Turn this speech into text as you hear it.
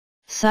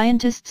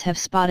Scientists have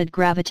spotted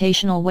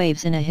gravitational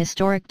waves in a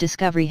historic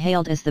discovery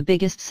hailed as the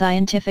biggest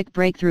scientific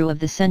breakthrough of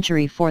the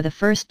century. For the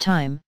first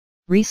time,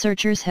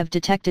 researchers have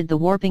detected the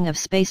warping of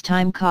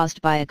space-time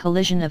caused by a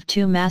collision of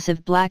two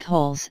massive black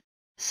holes,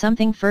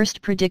 something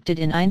first predicted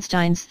in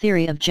Einstein's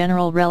theory of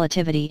general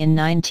relativity in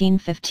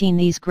 1915.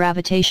 These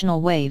gravitational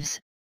waves,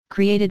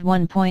 created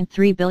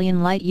 1.3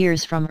 billion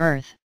light-years from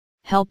Earth,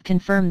 help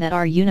confirm that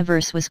our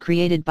universe was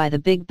created by the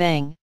Big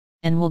Bang,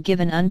 and will give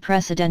an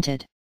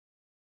unprecedented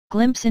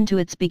glimpse into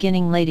its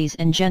beginning. Ladies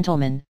and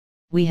gentlemen,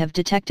 we have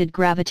detected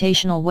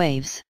gravitational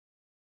waves.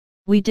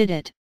 We did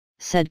it,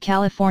 said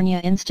California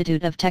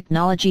Institute of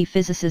Technology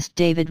physicist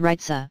David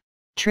Reitze,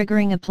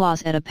 triggering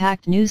applause at a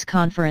packed news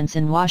conference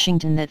in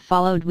Washington that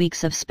followed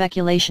weeks of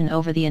speculation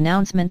over the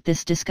announcement.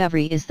 This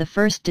discovery is the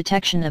first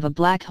detection of a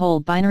black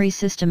hole binary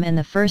system and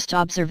the first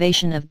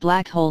observation of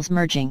black holes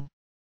merging.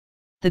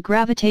 The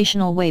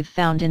gravitational wave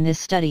found in this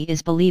study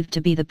is believed to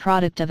be the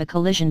product of a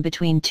collision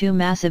between two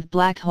massive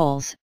black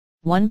holes,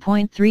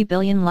 1.3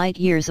 billion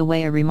light-years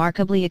away, a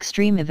remarkably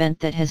extreme event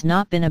that has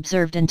not been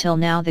observed until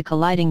now. The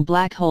colliding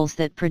black holes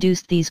that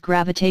produced these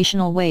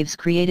gravitational waves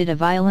created a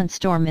violent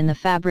storm in the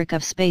fabric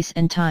of space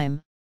and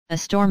time, a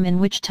storm in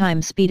which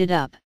time speeded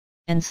up,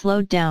 and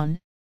slowed down,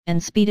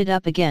 and speeded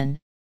up again,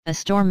 a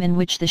storm in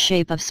which the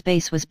shape of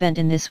space was bent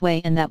in this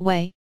way and that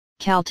way.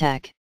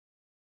 Caltech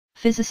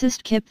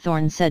physicist Kip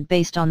Thorne said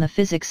based on the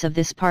physics of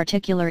this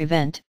particular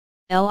event,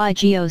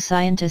 LIGO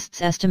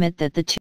scientists estimate that the two